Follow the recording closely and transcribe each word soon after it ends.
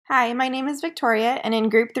Hi, my name is Victoria, and in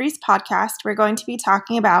Group 3's podcast, we're going to be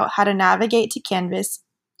talking about how to navigate to Canvas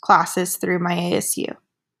classes through my ASU.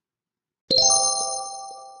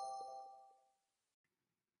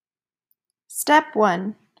 Step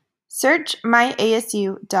 1. Search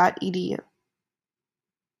myasu.edu.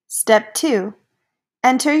 Step 2.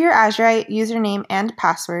 Enter your Azurite username and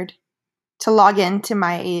password to log in to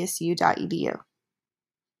myasu.edu.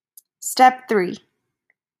 Step 3.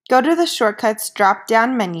 Go to the Shortcuts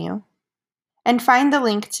drop-down menu and find the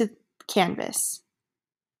link to Canvas.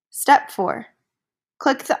 Step 4.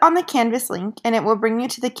 Click on the Canvas link and it will bring you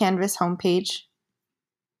to the Canvas homepage.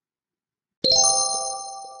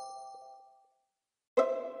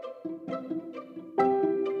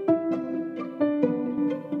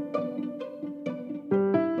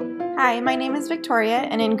 Hi, my name is Victoria,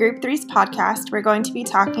 and in Group 3's podcast, we're going to be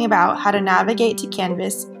talking about how to navigate to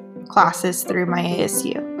Canvas classes through my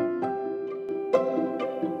ASU.